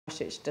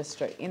Christchurch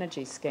District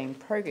Energy Scheme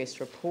Progress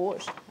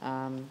Report.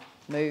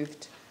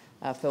 Moved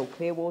Phil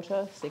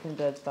Clearwater,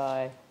 seconded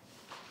by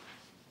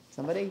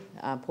somebody,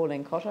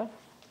 Pauline Cotter.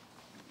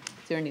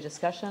 Is there any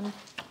discussion?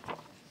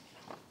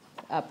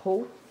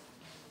 Paul?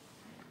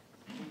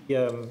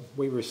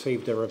 We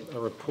received a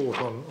report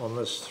on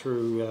this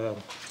through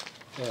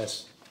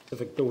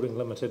Civic Building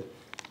Limited,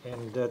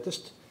 and I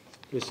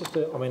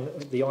mean,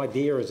 the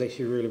idea is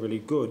actually really, really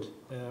good.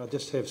 I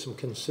just have some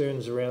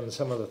concerns around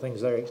some of the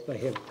things they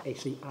have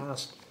actually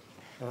asked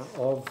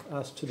of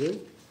us to do,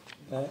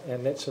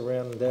 and that's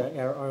around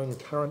our own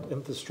current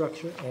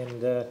infrastructure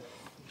and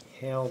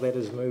how that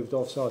has moved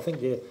off. So I think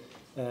the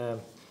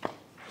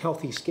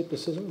healthy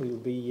scepticism, we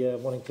would be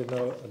wanting to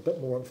know a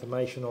bit more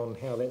information on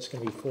how that's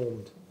going to be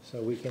formed,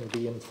 so we can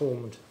be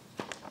informed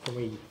when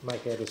we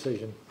make our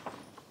decision.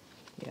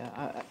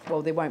 Yeah,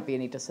 well, there won't be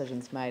any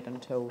decisions made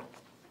until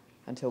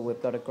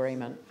we've got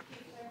agreement.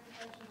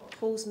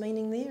 Paul's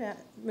meaning there,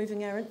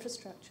 moving our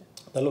infrastructure.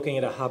 They're looking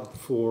at a hub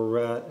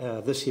for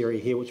this area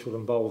here, which will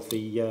involve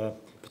the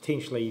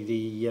potentially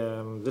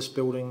this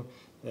building,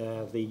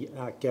 the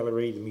art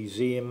gallery, the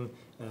museum,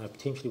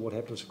 potentially what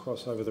happens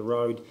across over the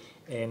road,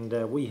 and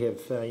we have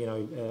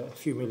a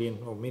few million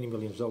or many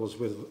millions of dollars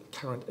worth of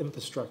current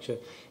infrastructure,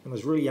 and it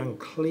was really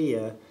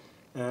unclear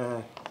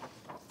how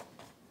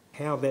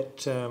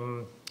that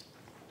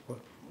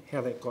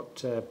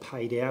got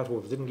paid out, or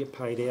if it didn't get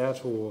paid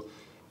out, or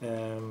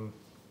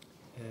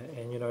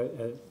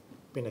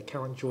been a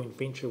current joint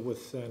venture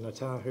with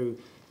Ngātahu,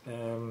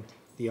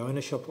 the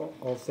ownership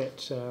of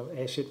that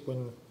asset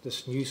when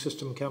this new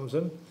system comes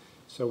in.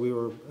 So we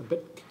were a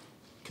bit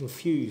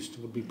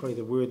confused, would be probably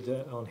the word,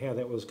 on how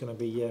that was going to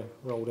be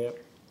rolled out.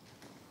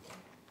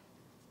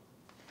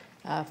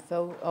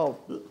 Phil? Oh,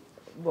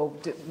 well,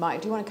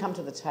 Mike, do you want to come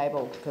to the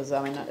table? Because,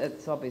 I mean,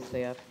 it's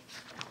obviously a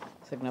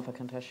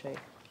significant issue.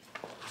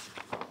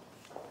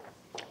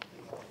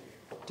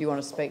 Do you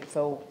want to speak,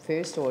 Phil,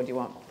 first, or do you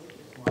want...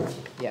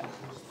 Yeah.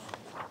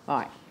 All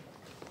right.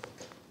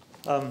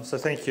 So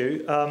thank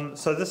you.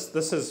 So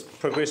this is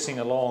progressing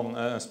along.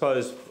 I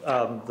suppose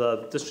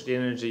the district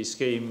energy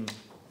scheme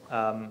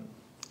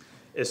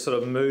is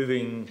sort of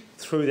moving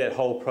through that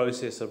whole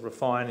process of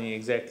refining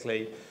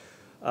exactly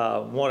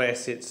what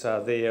assets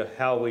are there,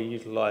 how we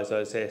utilise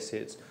those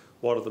assets,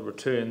 what are the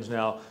returns.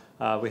 Now,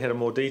 we had a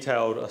more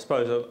detailed, I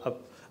suppose,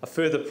 a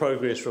further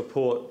progress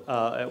report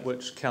at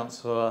which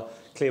Councillor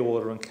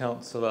Clearwater and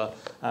Councillor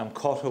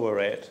Cotter were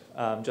at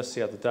just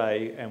the other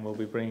day, and we'll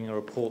be bringing a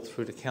report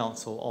through to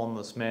Council on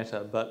this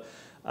matter. But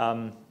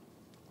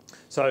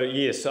so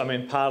yes, I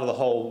mean, part of the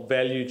whole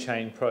value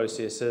chain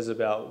process is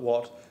about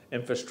what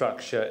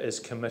infrastructure is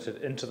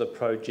committed into the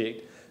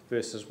project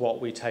versus what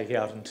we take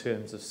out in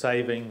terms of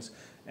savings,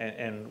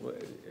 and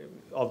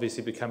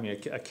obviously becoming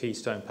a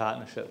keystone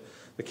partnership.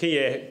 The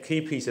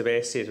key piece of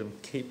asset and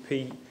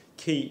key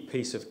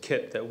piece of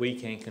kit that we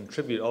can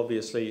contribute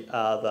obviously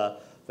are the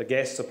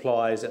gas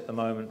supplies at the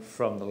moment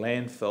from the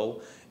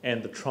landfill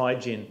and the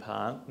Trigen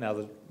plant.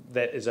 Now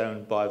that is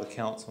owned by the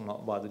council,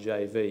 not by the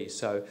JV,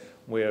 so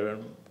we're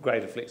in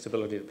greater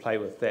flexibility to play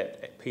with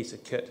that piece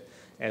of kit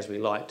as we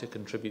like to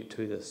contribute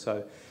to this.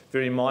 So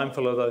very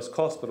mindful of those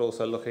costs, but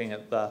also looking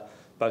at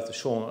both the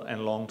short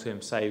and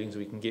long-term savings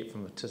we can get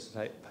from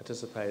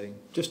participating.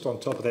 Just on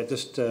top of that,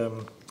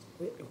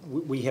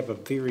 we have a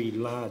very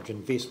large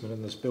investment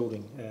in this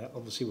building,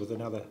 obviously with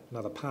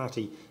another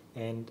party,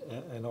 and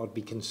I'd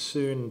be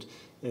concerned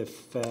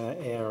if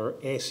our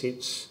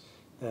assets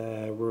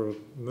were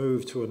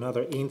moved to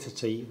another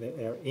entity,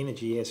 our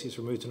energy assets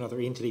were moved to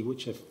another entity,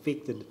 which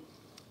affected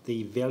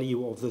the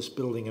value of this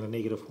building in a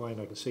negative way.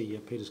 And I can see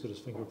Peter's got his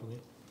finger up on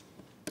there.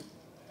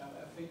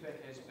 Our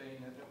feedback has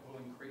been that it will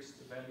increase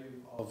the value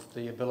of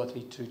the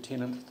ability to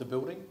tenant the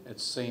building.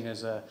 It's seen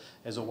as a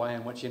way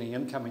in which any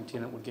incoming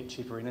tenant would get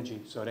cheaper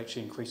energy, so it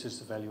actually increases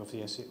the value of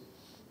the asset.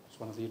 It's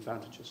one of the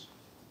advantages.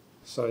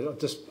 So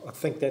I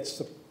think that's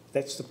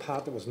the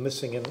part that was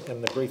missing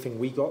in the briefing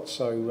we got.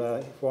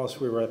 So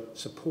whilst we were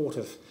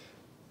supportive,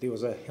 there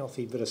was a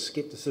healthy bit of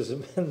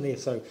scepticism in there.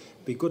 So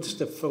it'd be good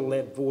to fill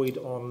that void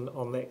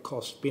on that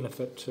cost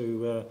benefit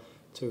to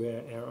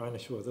our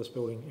ownership of this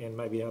building and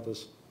maybe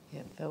others.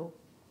 Yeah, Phil.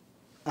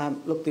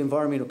 Look, the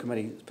Environmental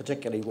Committee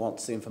particularly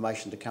wants the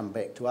information to come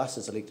back to us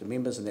as elected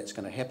members, and that's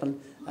going to happen.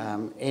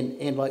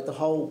 And like the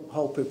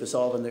whole purpose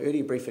of, and the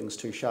earlier briefings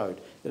too showed,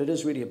 that it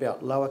is really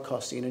about lower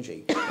cost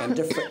energy and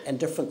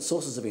different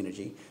sources of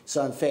energy.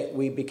 So in fact,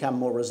 we become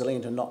more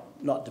resilient and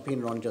not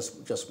dependent on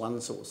just one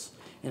source.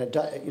 And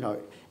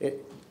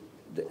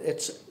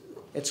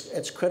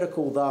it's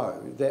critical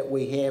though that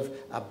we have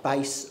a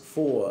base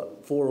for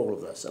all of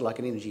this, like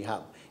an energy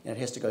hub. And it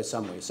has to go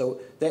somewhere. So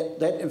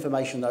that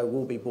information, though,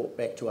 will be brought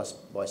back to us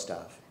by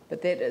staff.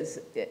 But that is,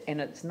 and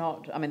it's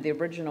not, I mean, the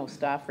original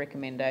staff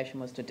recommendation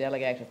was to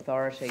delegate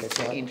authority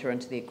to enter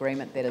into the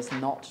agreement. That is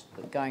not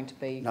going to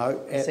be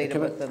proceeded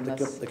within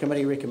this. The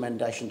committee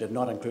recommendation did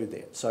not include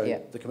that. So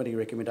the committee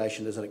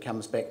recommendation is that it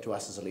comes back to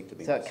us as elected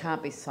members. So it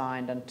can't be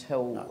signed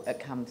until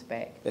it comes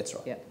back. That's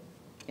right. Yeah.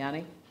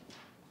 Yanni?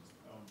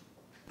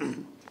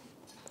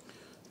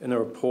 in the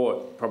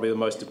report, probably the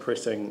most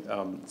depressing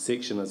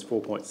section is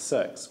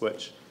 4.6,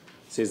 which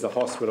says the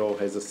hospital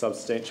has a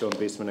substantial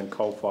investment in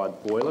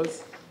coal-fired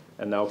boilers,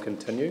 and they'll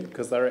continue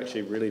because they're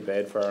actually really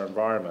bad for our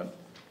environment.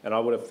 And I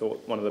would have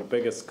thought one of the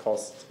biggest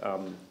cost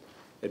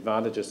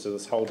advantages to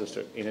this whole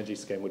district energy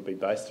scheme would be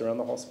based around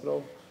the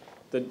hospital.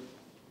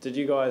 Did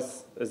you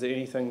guys, is there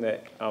anything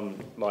that,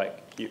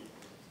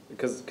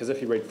 because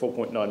if you read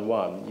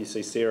 4.91, you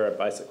see Sarah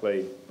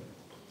basically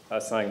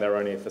saying they're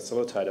only a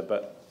facilitator,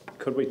 but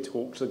could we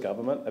talk to the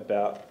government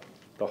about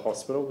the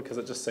hospital, because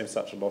it just seems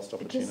such a lost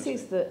opportunity? It just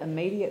says the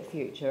immediate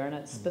future, and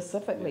it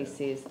specifically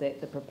says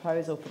that the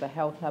proposal for the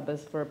health hub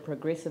is for a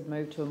progressive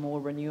move to a more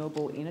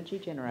renewable energy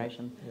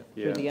generation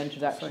through the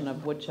introduction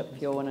of wood chip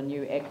fuel and a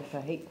new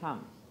aquifer heat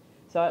pump.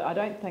 So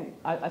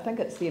I think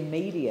it's the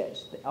immediate,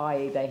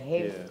 i.e. they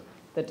have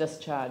the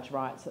discharge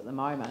rights at the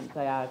moment.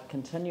 They are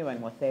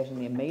continuing with that in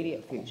the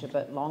immediate future,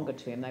 but longer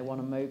term they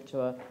want to move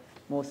to a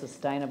more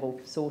sustainable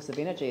source of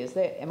energy.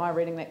 Am I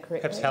reading that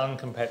correctly? Perhaps Helen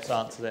can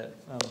answer that.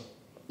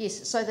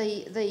 Yes, so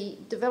the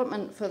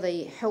development for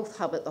the health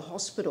hub at the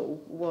hospital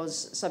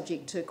was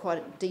subject to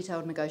quite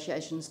detailed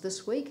negotiations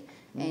this week,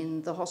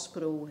 and the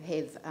hospital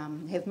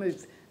have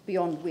moved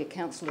beyond where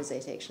council is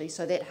at actually.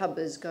 So that hub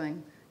is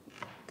going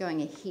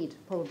ahead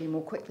probably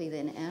more quickly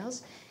than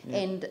ours,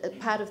 and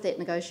part of that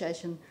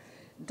negotiation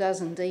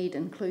does indeed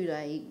include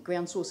a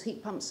ground source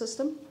heat pump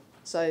system.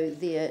 So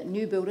their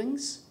new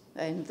buildings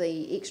and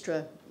the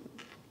extra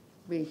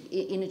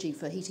energy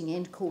for heating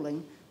and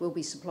cooling will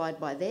be supplied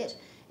by that.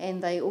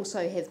 And they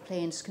also have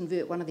plans to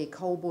convert one of their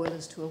coal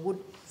boilers to a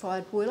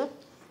wood-fired boiler,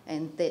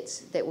 and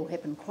that will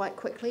happen quite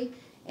quickly,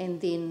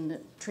 and then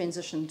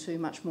transition to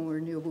much more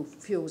renewable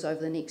fuels over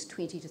the next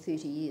 20 to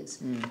 30 years.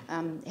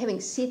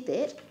 Having said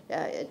that,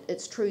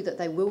 it's true that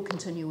they will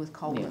continue with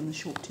coal in the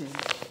short term.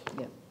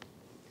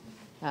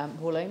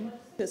 Pauline?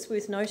 It's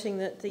worth noting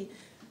that the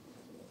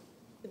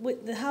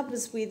hub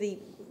is where the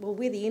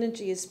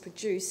energy is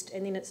produced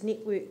and then it's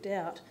networked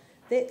out.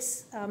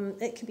 It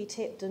can be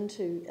tapped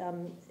into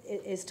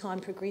as time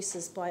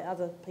progresses by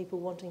other people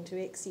wanting to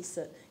access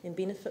it and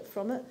benefit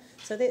from it.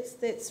 So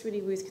that's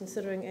really worth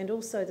considering, and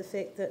also the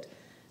fact that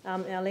our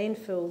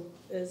landfill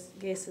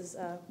gas is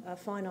a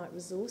finite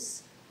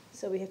resource,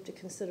 so we have to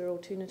consider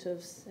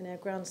alternatives, and our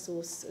ground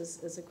source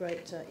is a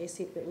great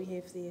asset that we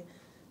have there.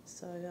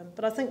 So,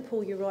 but I think,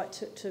 Paul, you're right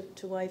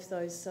to waive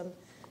those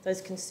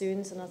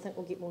concerns, and I think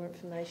we'll get more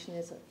information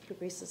as it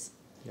progresses.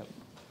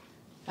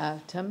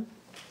 Tim?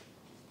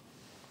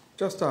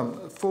 Just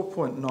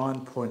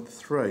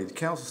 4.9.3,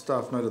 council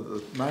staff noted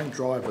that the main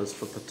drivers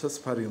for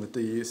participating in the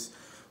DES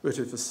were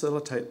to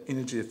facilitate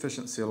energy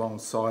efficiency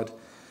alongside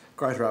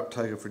greater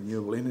uptake of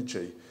renewable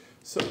energy.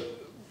 So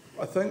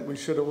I think we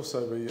should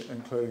also be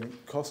including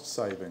cost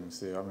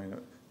savings there. I mean,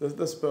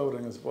 this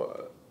building is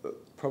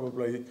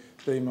probably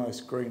the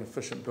most green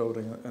efficient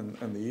building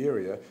in the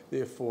area.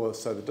 Therefore,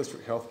 so the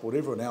District Health Board,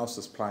 everyone else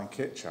is playing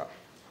catch up.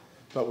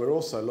 But we're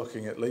also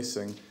looking at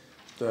leasing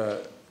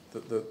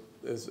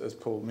as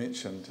Paul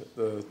mentioned,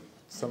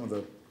 some of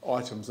the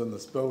items in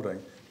this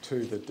building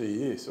to the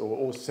DES,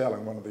 or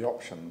selling one of the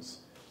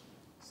options.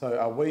 So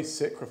are we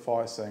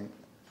sacrificing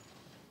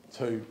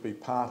to be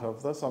part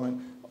of this? I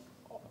mean,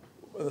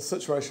 the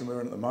situation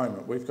we're in at the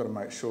moment, we've got to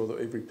make sure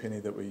that every penny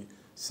that we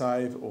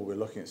save or we're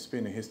looking at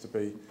spending has to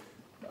be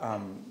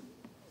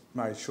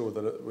made sure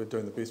that we're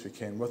doing the best we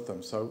can with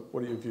them. So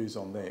what are your views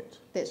on that?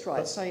 That's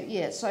right. So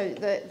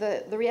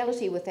the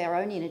reality with our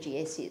own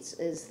energy assets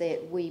is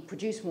that we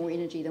produce more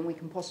energy than we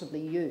can possibly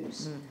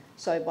use.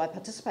 So by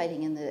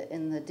participating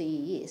in the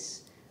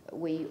DES,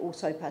 we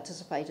also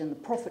participate in the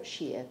profit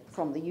share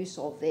from the use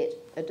of that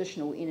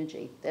additional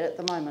energy. That at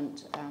the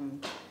moment,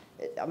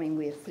 I mean,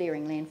 we're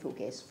flaring landfill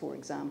gas, for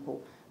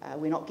example.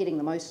 We're not getting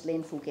the most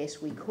landfill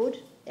gas we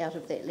could out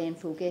of that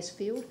landfill gas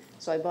field.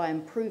 So by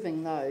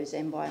improving those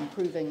and by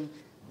improving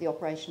the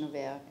operation of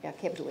our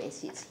capital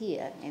assets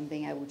here and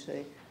being able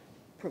to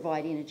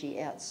provide energy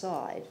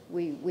outside,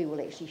 we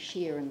will actually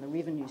share in the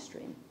revenue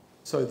stream.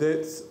 So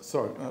that's,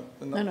 sorry,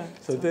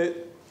 so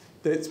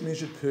that's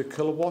measured per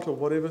kilowatt or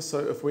whatever. So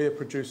if we are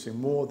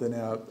producing more than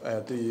our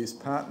DES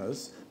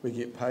partners, we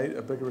get paid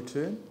a bigger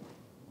return?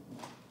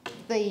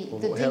 The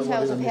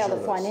details of how the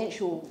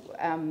financial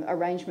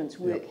arrangements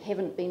work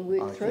haven't been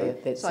worked through.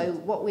 So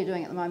what we're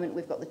doing at the moment,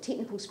 we've got the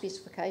technical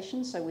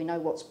specifications, so we know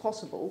what's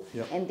possible,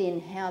 and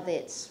then how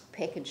that's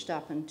packaged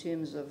up in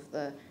terms of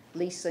the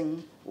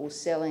leasing or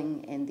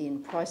selling, and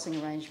then pricing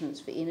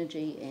arrangements for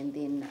energy, and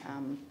then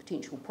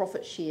potential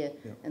profit share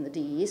in the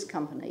DES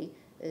company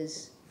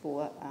is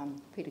for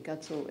Peter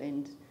Gutzel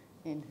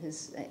and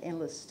his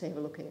analysts to have a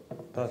look at.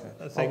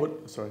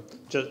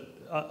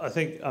 I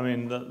think, I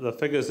mean, the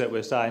figures that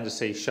we're starting to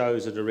see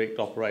shows a direct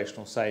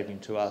operational saving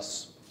to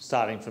us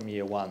starting from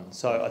year one.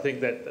 So I think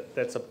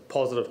that's a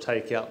positive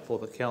takeout for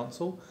the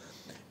council.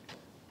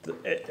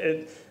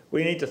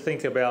 We need to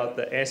think about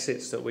the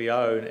assets that we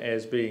own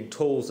as being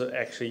tools that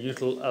actually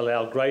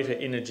allow greater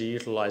energy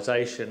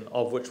utilisation,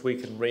 of which we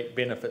can reap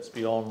benefits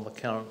beyond the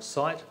current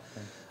site.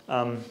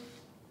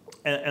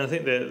 And I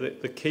think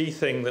the key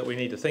thing that we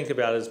need to think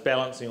about is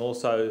balancing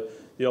also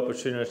the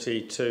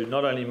opportunity to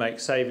not only make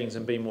savings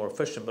and be more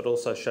efficient, but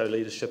also show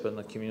leadership in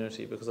the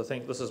community, because I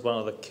think this is one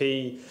of the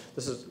key,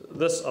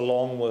 this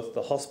along with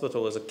the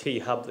hospital is a key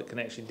hub that can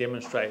actually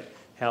demonstrate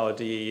how a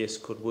DES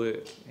could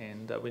work,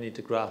 and we need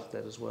to graft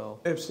that as well.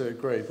 Absolutely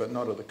agree, but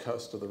not at the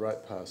cost of the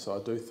ratepayer. So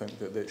I do think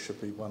that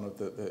should be one of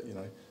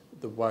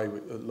the way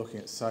we're looking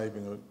at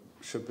saving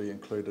should be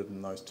included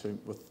in those two,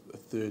 with a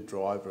third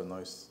driver in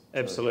those.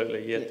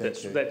 Absolutely, yeah.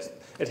 That's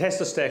it has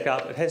to stack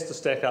up. It has to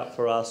stack up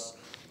for us.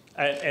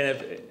 And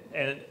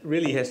it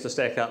really has to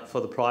stack up for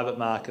the private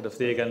market if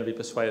they're going to be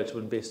persuaded to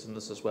invest in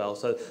this as well.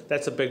 So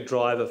that's a big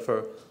driver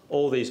for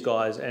all these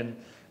guys. And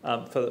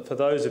for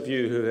those of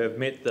you who have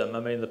met them,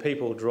 I mean, the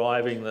people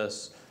driving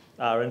this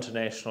are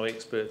international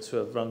experts who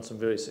have run some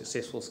very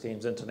successful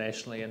schemes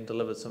internationally and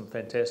delivered some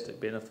fantastic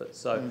benefits.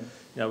 So,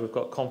 we've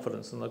got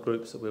confidence in the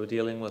groups that we're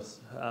dealing with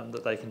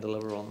that they can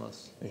deliver on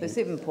this.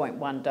 So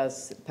 7.1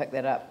 does pick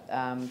that up,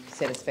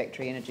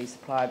 satisfactory energy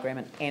supply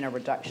agreement and a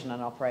reduction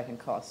in operating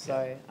costs.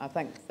 So I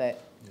think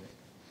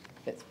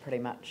that's pretty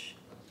much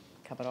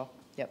covered off.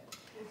 Yep.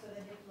 Also, they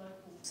have local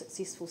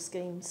successful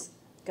schemes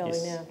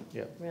going now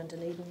around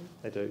Dunedin.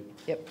 They do.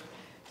 Yep.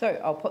 So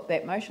I'll put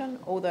that motion.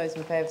 All those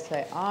in favour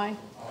say aye.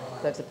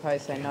 Those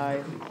opposed say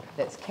no.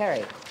 That's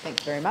carried.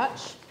 Thanks very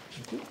much.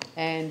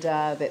 And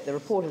that the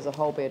report as a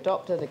whole be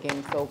adopted.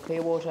 Again, Phil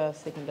Clearwater,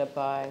 seconded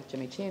by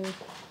Jimmy Chen.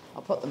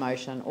 I'll put the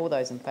motion. All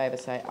those in favour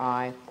say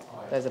aye.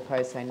 Those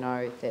opposed say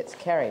no. That's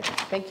carried.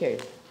 Thank you.